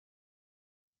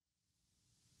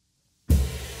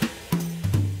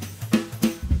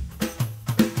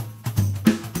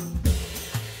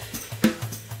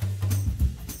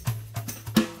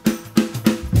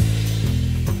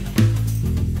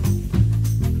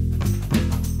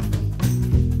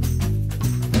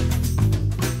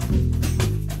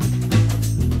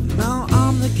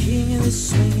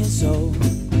So,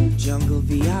 jungle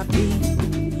VIP,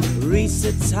 reached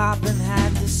the top and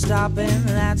had to stop, and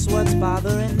that's what's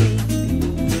bothering me.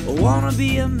 I wanna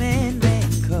be a man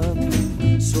cub,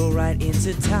 stroll right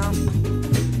into town,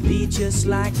 be just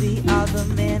like the other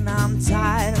men. I'm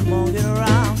tired of walking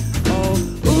around. Oh,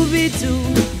 ooby-doo,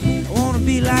 I wanna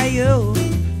be like you,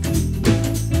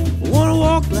 I wanna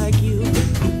walk like you,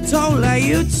 talk like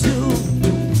you too.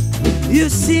 You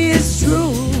see, it's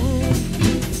true,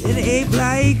 an ape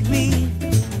like me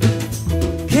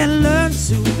can learn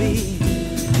to be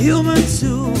human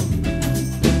too.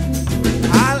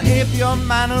 I'll ape your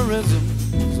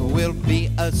mannerisms, so we'll be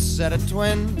a set of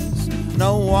twins.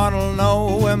 No one'll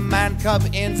know where man cub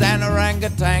ends and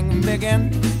orangutan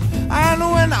begins. And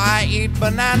when I eat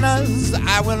bananas,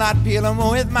 I will not peel them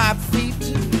with my feet,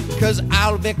 'cause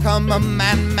I'll become a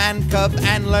man cub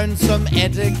and learn some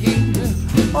etiquette.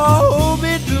 Oh,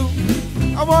 ooby-doo,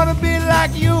 I wanna be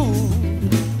like you,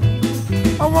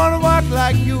 I wanna walk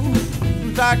like you,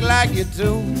 talk like you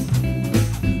too.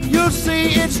 You see,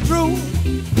 it's true,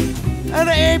 an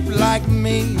ape like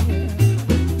me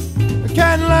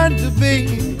can learn to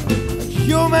be a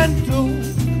human too.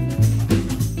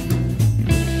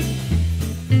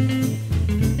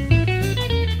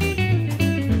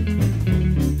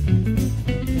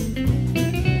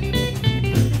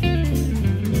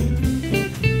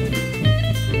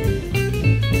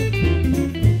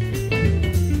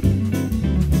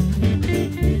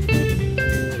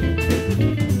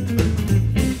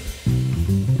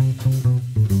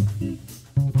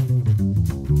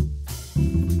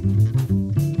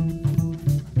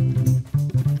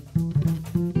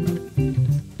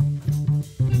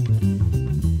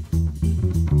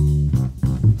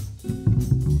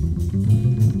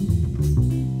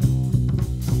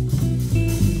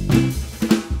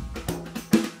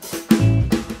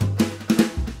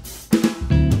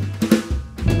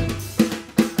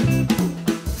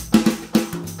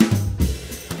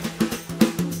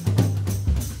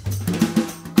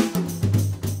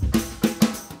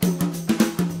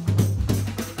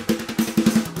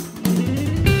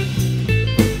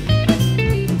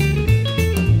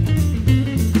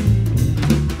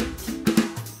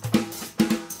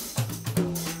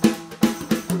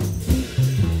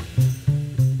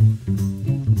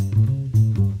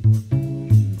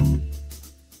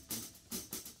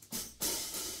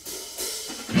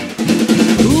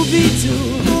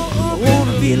 I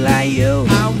wanna be like you,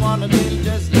 I wanna be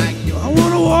just like you, I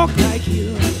wanna walk like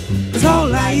you, talk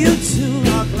like you too.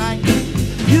 talk like you.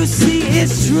 You see,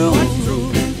 it's true,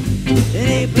 an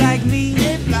ape like me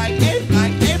Ape like,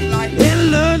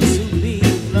 and learn to be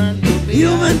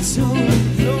human too.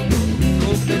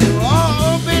 Ooby-doo, oh,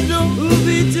 ooby-doo,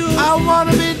 Ooby-doo, I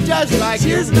wanna be just like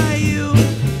you, just like you,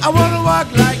 I wanna walk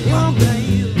like walk you, like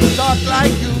you. talk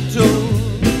like you too.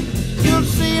 You'll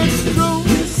see, it's true,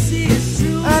 You see, it's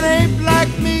true, an ape like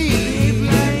ape me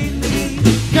like me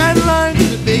can learn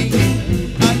to be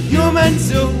a human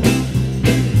too.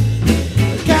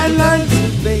 Can learn to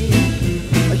be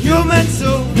a human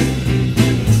too.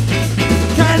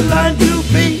 Can learn to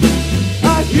be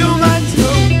a human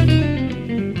too.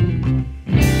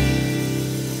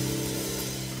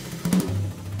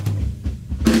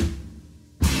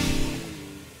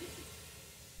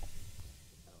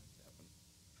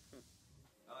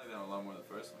 I like that one a lot more than the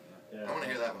first one. Yeah. I want to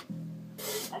hear that one.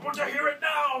 I want to hear it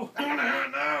now. I want to hear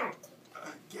it now.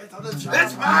 Get on the chop.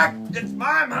 It's mine. It's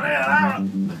mine, honey. I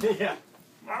want it. Yeah.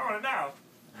 I want it now.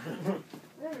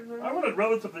 I want it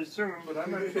relatively soon, but I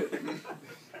might.